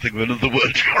I can't think of another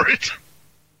word for it.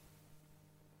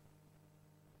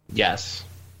 Yes.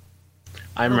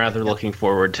 I'm rather looking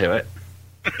forward to it.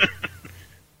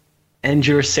 And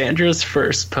your Sandra's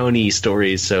First Pony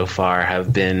stories so far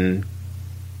have been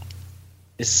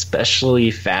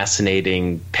especially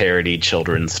fascinating parody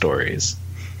children's stories.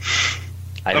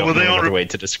 I don't know another way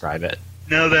to describe it.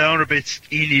 No, they are a bit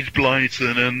Enid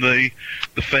Blyton and the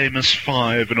famous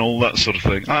Five and all that sort of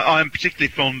thing. I'm particularly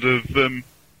fond of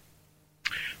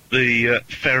the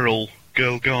feral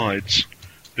girl guides,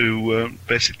 who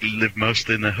basically live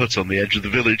mostly in their hut on the edge of the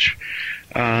village,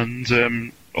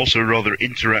 and also a rather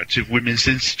interactive women's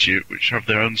institute, which have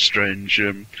their own strange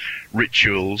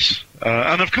rituals.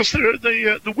 And of course, there are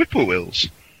the whippoorwills.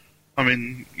 I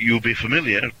mean, you'll be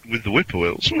familiar with the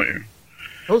whippoorwills, won't you?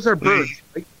 Those are birds.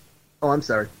 Right? Oh, I'm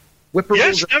sorry.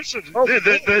 Whippoorwills. Yes,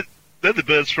 absolutely. They're the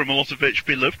birds from a lot of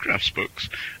H.P. Lovecraft's books,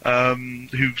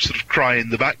 who sort of cry in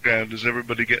the background as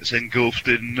everybody gets engulfed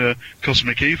in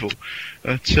cosmic evil.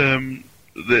 But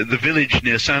the village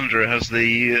near Sandra has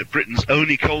Britain's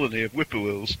only colony of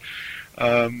whippoorwills,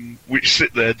 which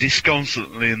sit there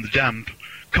disconsolately in the damp,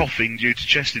 coughing due to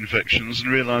chest infections and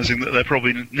realising that they're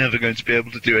probably never going to be able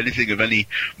to do anything of any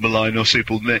malign or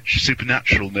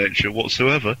supernatural nature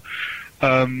whatsoever.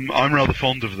 I'm rather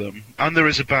fond of them. And there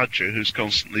is a badger who's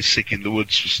constantly sick in the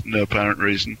woods for no apparent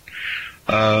reason.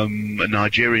 A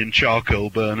Nigerian charcoal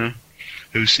burner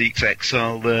who seeks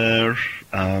exile there.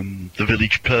 The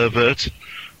village pervert,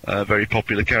 a very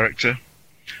popular character.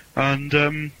 And,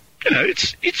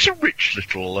 it's a rich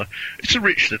little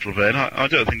vein. I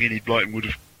don't think Enid Blyton would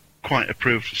have quite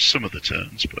approved of some of the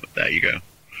turns, but there you go.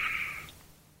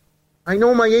 I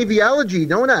know my aviology,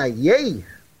 don't I? Yay!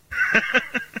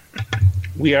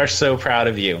 We are so proud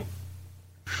of you.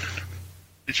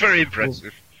 It's very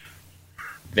impressive.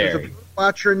 There's a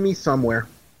watcher in me somewhere.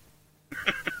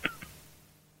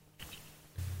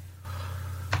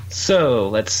 So,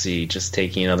 let's see. Just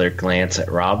taking another glance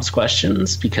at Rob's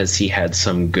questions, because he had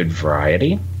some good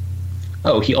variety.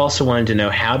 Oh, he also wanted to know,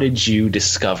 how did you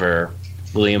discover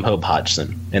William Hope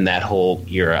Hodgson and that whole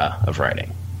era of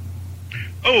writing?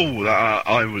 Oh,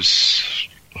 I was...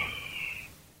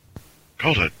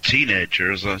 God, a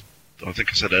teenager, as I think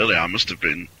I said earlier. I must have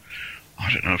been,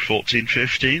 14,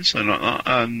 15, something like that.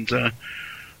 And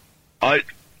I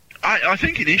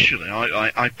think initially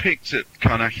I picked at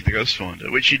Carnacki the Ghost Finder,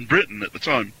 which in Britain at the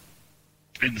time,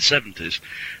 in the 70s,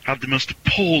 had the most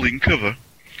appalling cover.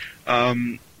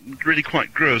 Really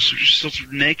quite gross, which is sort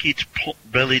of naked,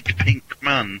 pot-bellied pink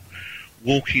man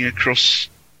walking across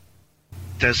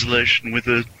desolation with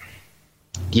a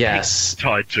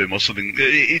tied to him or something.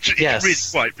 It's really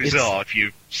quite bizarre if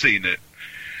you've seen it.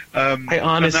 I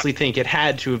honestly think it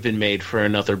had to have been made for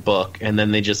another book, and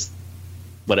then they just,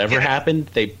 whatever happened,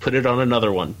 they put it on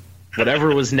another one.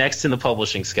 Whatever was next in the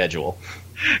publishing schedule.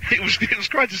 It was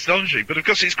quite astonishing, but of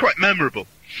course it's quite memorable.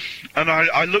 And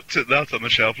I looked at that on the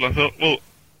shelf and I thought, well,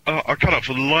 I cannot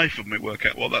for the life of me work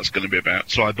out what that's going to be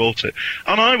about, so I bought it.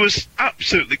 And I was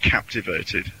absolutely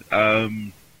captivated.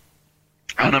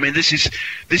 And I mean, this is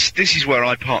where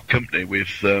I part company with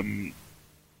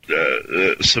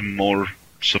some more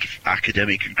sort of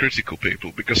academic and critical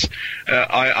people, because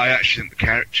I actually think the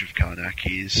character of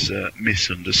Carnacki is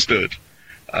misunderstood.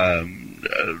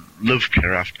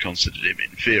 Lovecraft considered him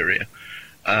inferior,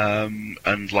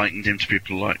 and likened him to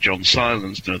people like John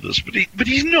Silence and others, but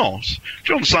he's not.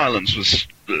 John Silence was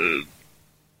a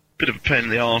bit of a pain in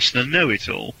the arse and a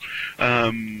know-it-all.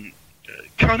 Carnacki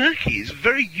is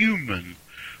very human.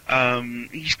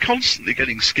 He's constantly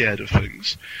getting scared of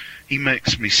things. He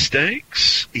makes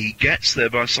mistakes. He gets there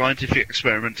by scientific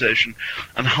experimentation,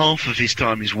 and half of his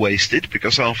time is wasted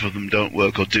because half of them don't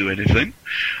work or do anything.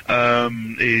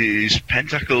 His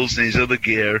pentacles and his other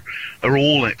gear are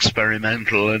all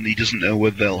experimental, and he doesn't know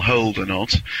whether they'll hold or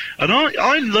not. And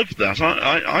I love that.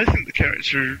 I think the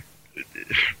character,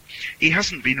 he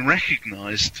hasn't been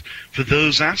recognised for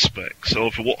those aspects, or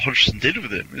for what Hodgson did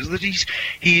with him, is that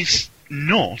he's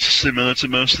not similar to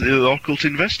most of the other occult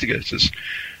investigators.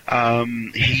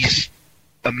 He's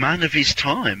a man of his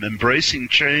time, embracing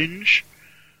change,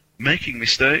 making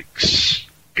mistakes,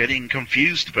 getting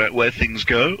confused about where things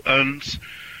go, and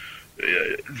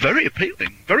very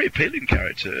appealing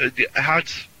character.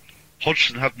 Had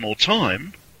Hodgson had more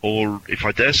time, or if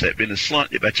I dare say it, been a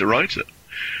slightly better writer,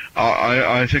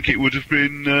 I think it would have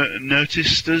been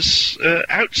noticed as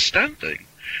outstanding.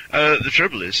 The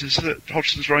trouble is that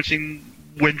Hodgson's writing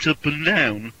went up and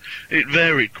down. It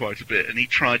varied quite a bit, and he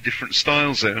tried different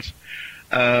styles out.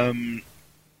 Carnacki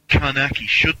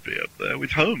should be up there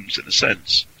with Holmes, in a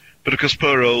sense. But of course,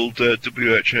 poor old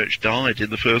W.H.H. died in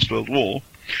the First World War.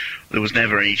 There was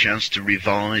never any chance to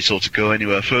revise or to go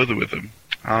anywhere further with them.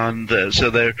 And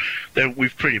so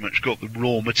we've pretty much got the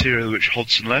raw material which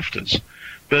Hodgson left us.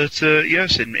 But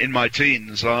yes, in my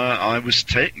teens, I was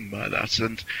taken by that.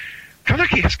 And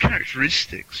Carnacki has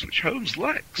characteristics which Holmes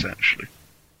lacks, actually.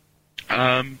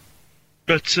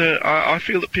 But I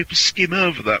feel that people skim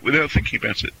over that without thinking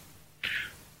about it.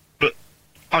 But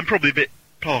I'm probably a bit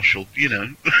partial, you know.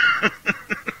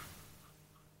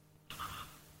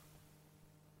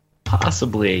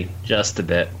 Possibly just a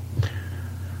bit.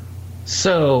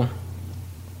 So,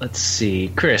 let's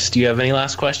see. Chris, do you have any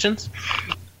last questions?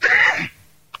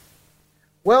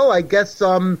 Well, I guess,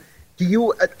 do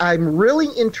you, I'm really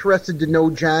interested to know,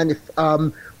 John, if,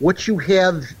 what you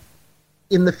have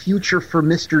in the future for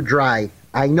Mr. Dry.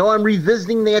 I know I'm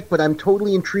revisiting that, but I'm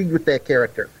totally intrigued with that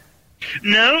character.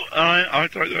 No, I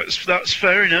think that's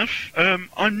fair enough.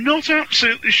 I'm not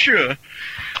absolutely sure.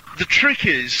 The trick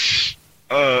is,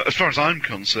 as far as I'm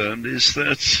concerned, is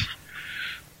that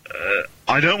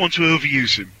I don't want to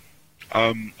overuse him.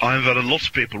 I've had a lot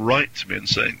of people write to me and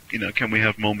saying, can we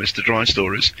have more Mr. Dry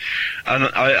stories? And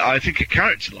I think a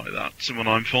character like that, someone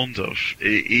I'm fond of,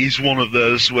 is one of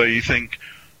those where you think,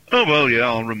 oh, well, yeah,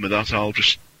 I'll run with that. I'll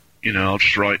just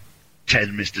write 10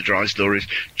 Mr. Dry stories,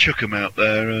 chuck them out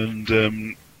there and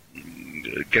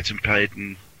get them paid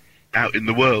and out in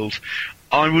the world.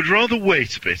 I would rather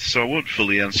wait a bit, so I won't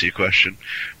fully answer your question,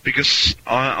 because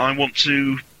I want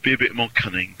to be a bit more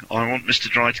cunning. I want Mr.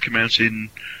 Dry to come out in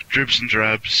dribs and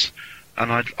drabs,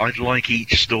 and I'd like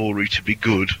each story to be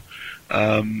good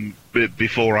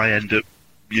before I end up,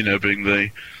 being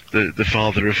the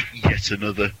father of yet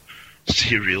another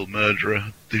serial murderer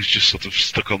who's just sort of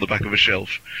stuck on the back of a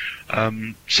shelf.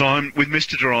 So I'm with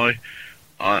Mr. Dry.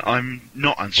 I'm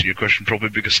not answering your question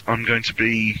properly because I'm going to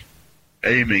be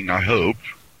aiming, I hope,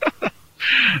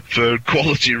 for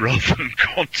quality rather than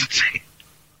quantity,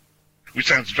 which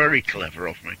sounds very clever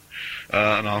of me,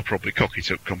 and I'll probably cock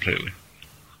it up completely.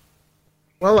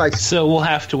 Well, So we'll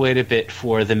have to wait a bit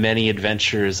for the many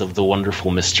adventures of the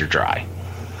wonderful Mr. Dry.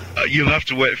 You'll have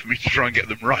to wait for me to try and get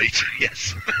them right,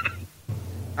 yes.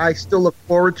 I still look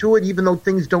forward to it, even though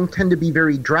things don't tend to be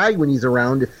very dry when he's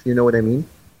around, if you know what I mean.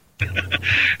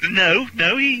 No,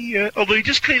 although he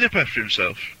does clean up after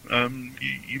himself.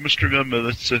 You must remember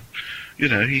that,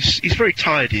 he's very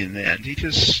tidy in the end. He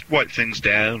does wipe things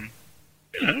down.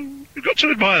 You've got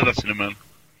to admire that in a man.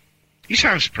 He's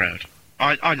house proud.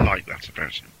 I like that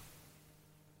about him.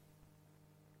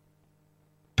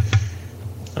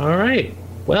 All right.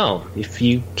 Well, if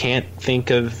you can't think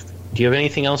of... Do you have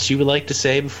anything else you would like to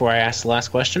say before I ask the last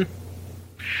question?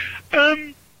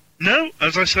 No,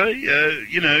 as I say,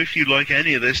 if you like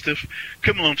any of this stuff,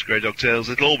 come along to Grey Dog Tales.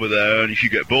 It'll all be there, and if you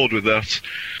get bored with that,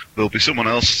 there'll be someone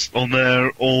else on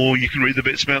there, or you can read the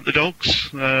bits about the dogs.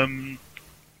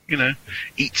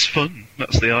 It's fun.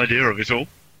 That's the idea of it all.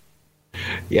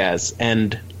 Yes,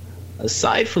 and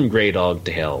aside from Grey Dog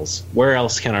Tales, where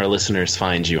else can our listeners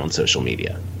find you on social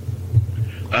media?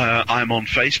 I'm on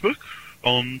Facebook,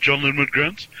 on John Linwood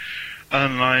Grant,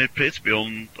 and I appear to be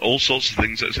on all sorts of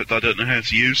things, except I don't know how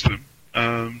to use them.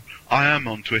 I am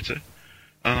on Twitter,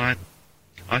 and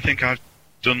I think I've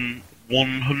done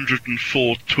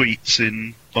 104 tweets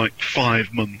in,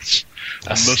 5 months.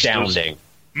 Astounding.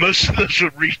 Most of those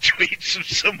are retweets of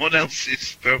someone else's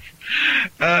stuff.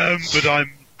 But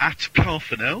I'm at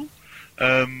Carfanel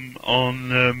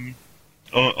on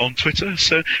Twitter.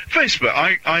 So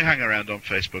Facebook, I hang around on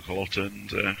Facebook a lot,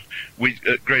 and we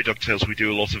at Grey Dog Tales we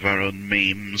do a lot of our own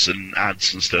memes and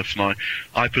ads and stuff, and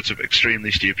I put up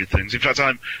extremely stupid things. In fact,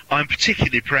 I'm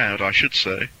particularly proud, I should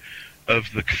say,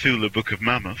 of the Cthulhu Book of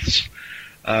Mammoths,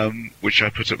 which I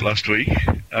put up last week.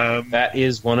 That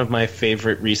is one of my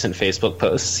favorite recent Facebook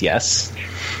posts, yes.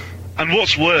 And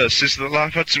what's worse is that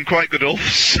I've had some quite good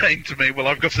authors saying to me, well,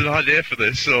 I've got an idea for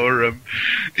this, or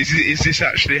is this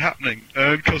actually happening?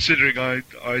 Considering I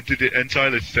did it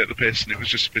entirely to take the piss and it was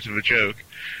just a bit of a joke.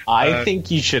 I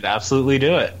think you should absolutely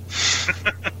do it.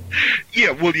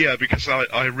 Yeah, because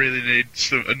I really need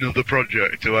another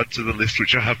project to add to the list,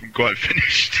 which I haven't quite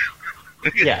finished.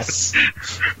 Yes.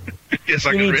 Yes,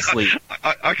 I can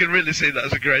really see that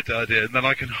as a great idea, and then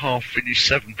I can half finish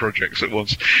 7 projects at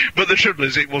once. But the trouble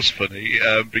is, it was funny,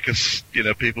 because,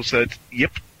 people said,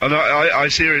 yep. And I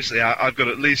seriously, I've got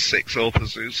at least 6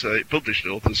 authors who say, published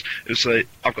authors, who say,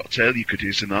 I've got a tale you could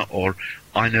use in that, or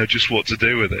I know just what to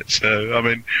do with it. So, I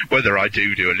mean, whether I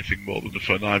do anything more than the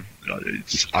fun, I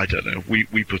don't know.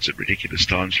 We put at ridiculous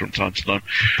times from time to time.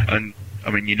 And,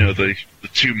 I mean, the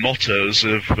 2 mottos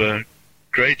of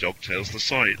Grey Dog Tales, the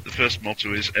site. The first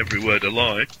motto is every word a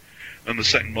lie, and the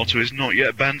second motto is not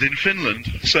yet banned in Finland.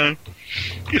 So,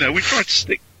 we try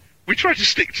to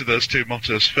stick to those 2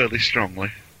 mottos fairly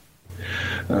strongly.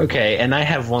 Okay, and I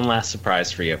have one last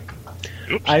surprise for you.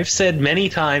 Oops. I've said many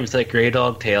times that Grey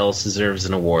Dog Tales deserves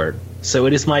an award, so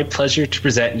it is my pleasure to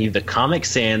present you the Comic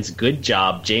Sans Good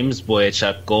Job James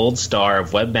Boyachuk Gold Star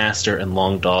of Webmaster and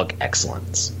Long Dog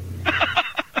Excellence.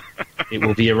 It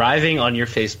will be arriving on your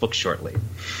Facebook shortly.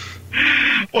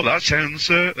 Well, that sounds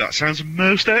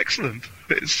most excellent.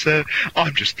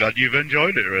 I'm just glad you've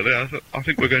enjoyed it. Really, I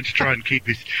think we're going to try and keep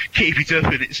it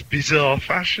up in its bizarre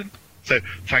fashion. So,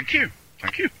 thank you.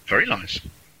 Thank you. Very nice.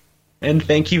 And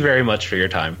thank you very much for your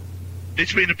time.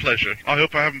 It's been a pleasure. I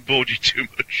hope I haven't bored you too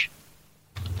much.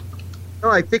 No,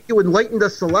 I think you enlightened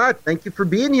us a lot. Thank you for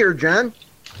being here, John.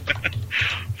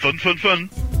 Fun, fun, fun.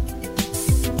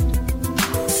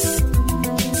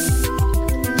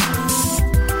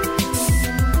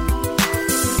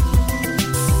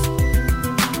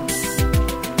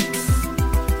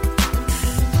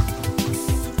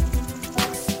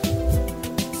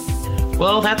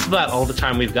 Well, that's about all the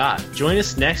time we've got. Join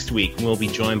us next week when we'll be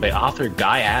joined by author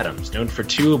Guy Adams, known for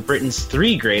two of Britain's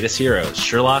three greatest heroes,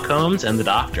 Sherlock Holmes and the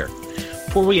Doctor.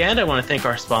 Before we end, I want to thank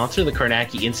our sponsor, the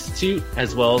Carnacki Institute,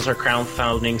 as well as our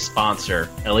crowdfunding sponsor,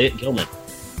 Elliot Gilman.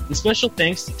 And special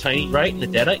thanks to Tiny Wright and the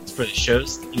Deadites for the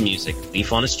show's theme music,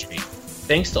 Leaf on a Street.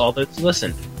 Thanks to all those who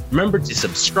listened. Remember to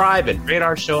subscribe and rate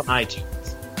our show on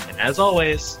iTunes. And as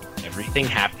always, everything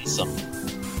happy summer.